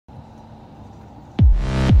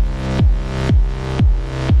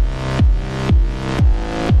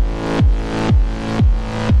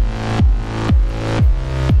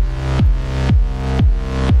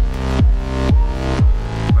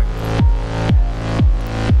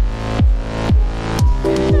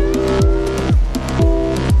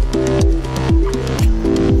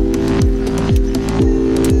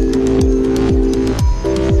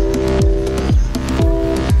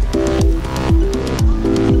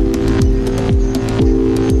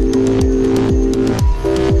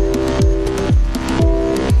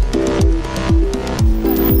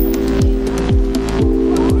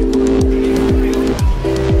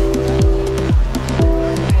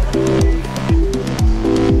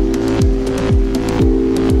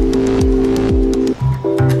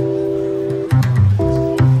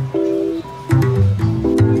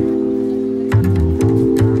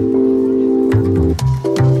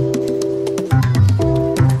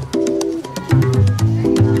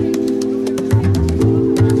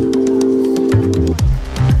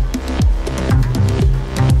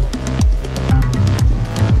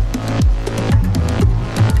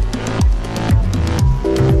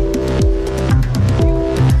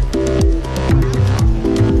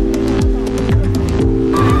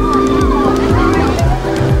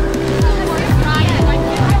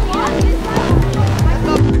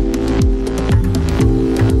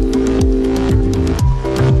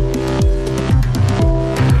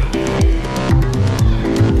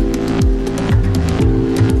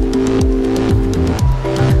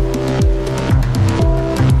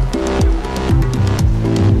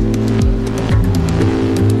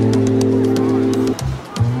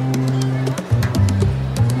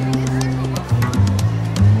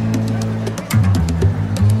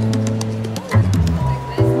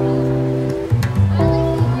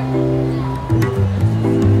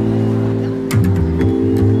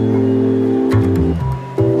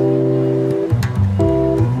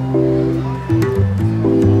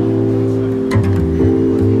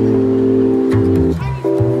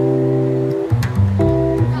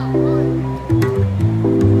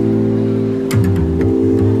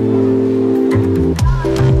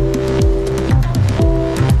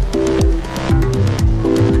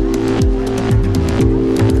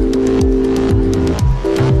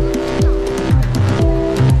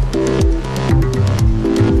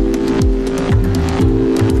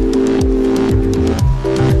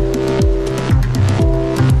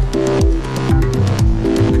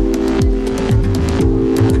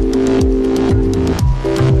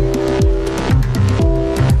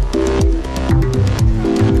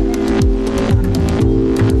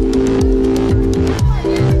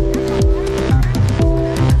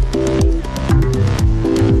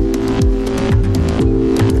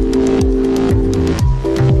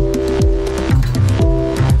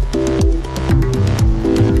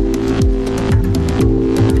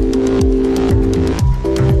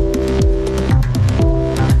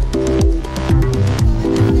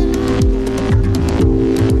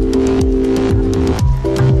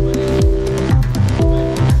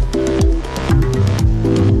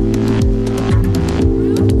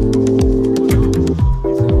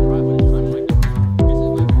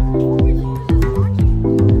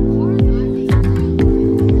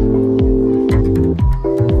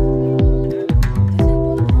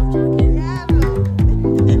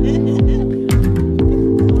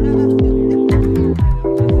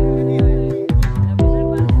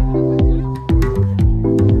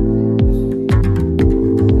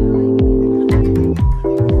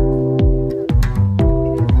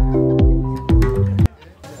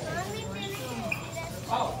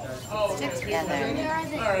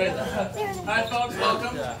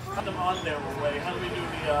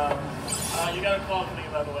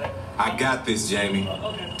I got this, Jamie.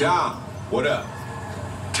 Dom, what up?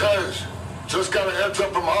 Tej, just got a heads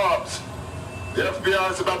up from Hobbs. The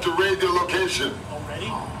FBI is about to raid your location. Already?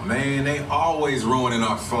 Oh, man, they always ruining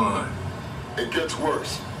our fun. It gets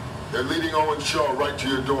worse. They're leading Owen Shaw right to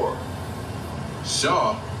your door.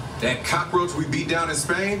 Shaw? That cockroach we beat down in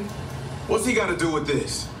Spain? What's he got to do with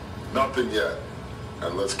this? Nothing yet.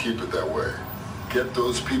 And let's keep it that way. Get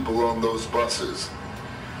those people on those buses.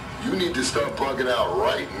 You need to start bugging out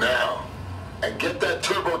right now. And get that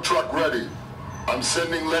turbo truck ready. I'm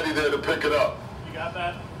sending Letty there to pick it up. You got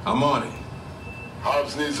that? I'm on it.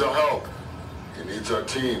 Hobbs needs our help. He needs our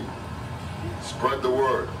team. Spread the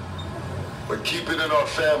word. But keep it in our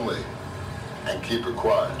family. And keep it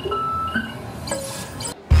quiet.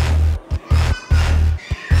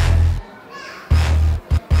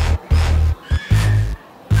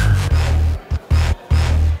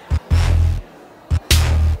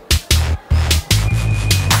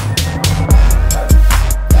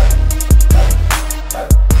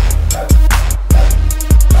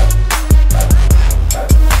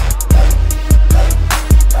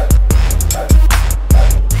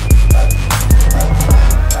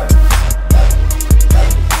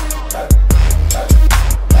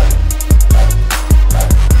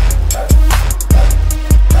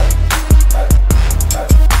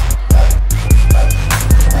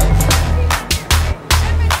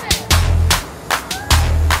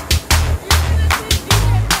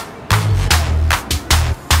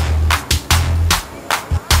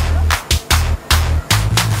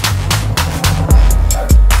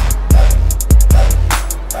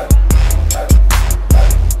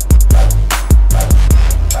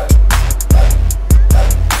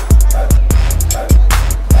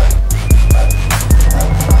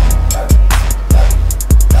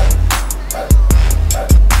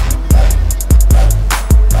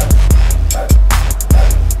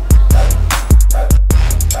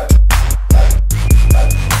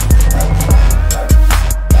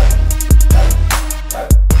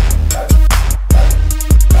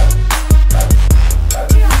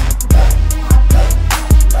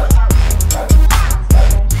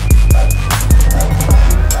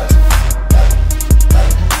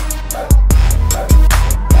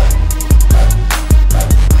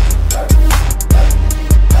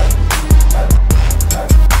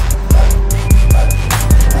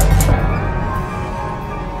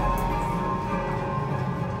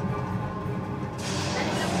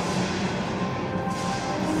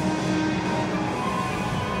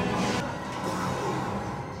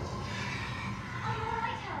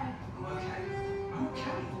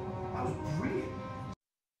 Okay. That was brilliant.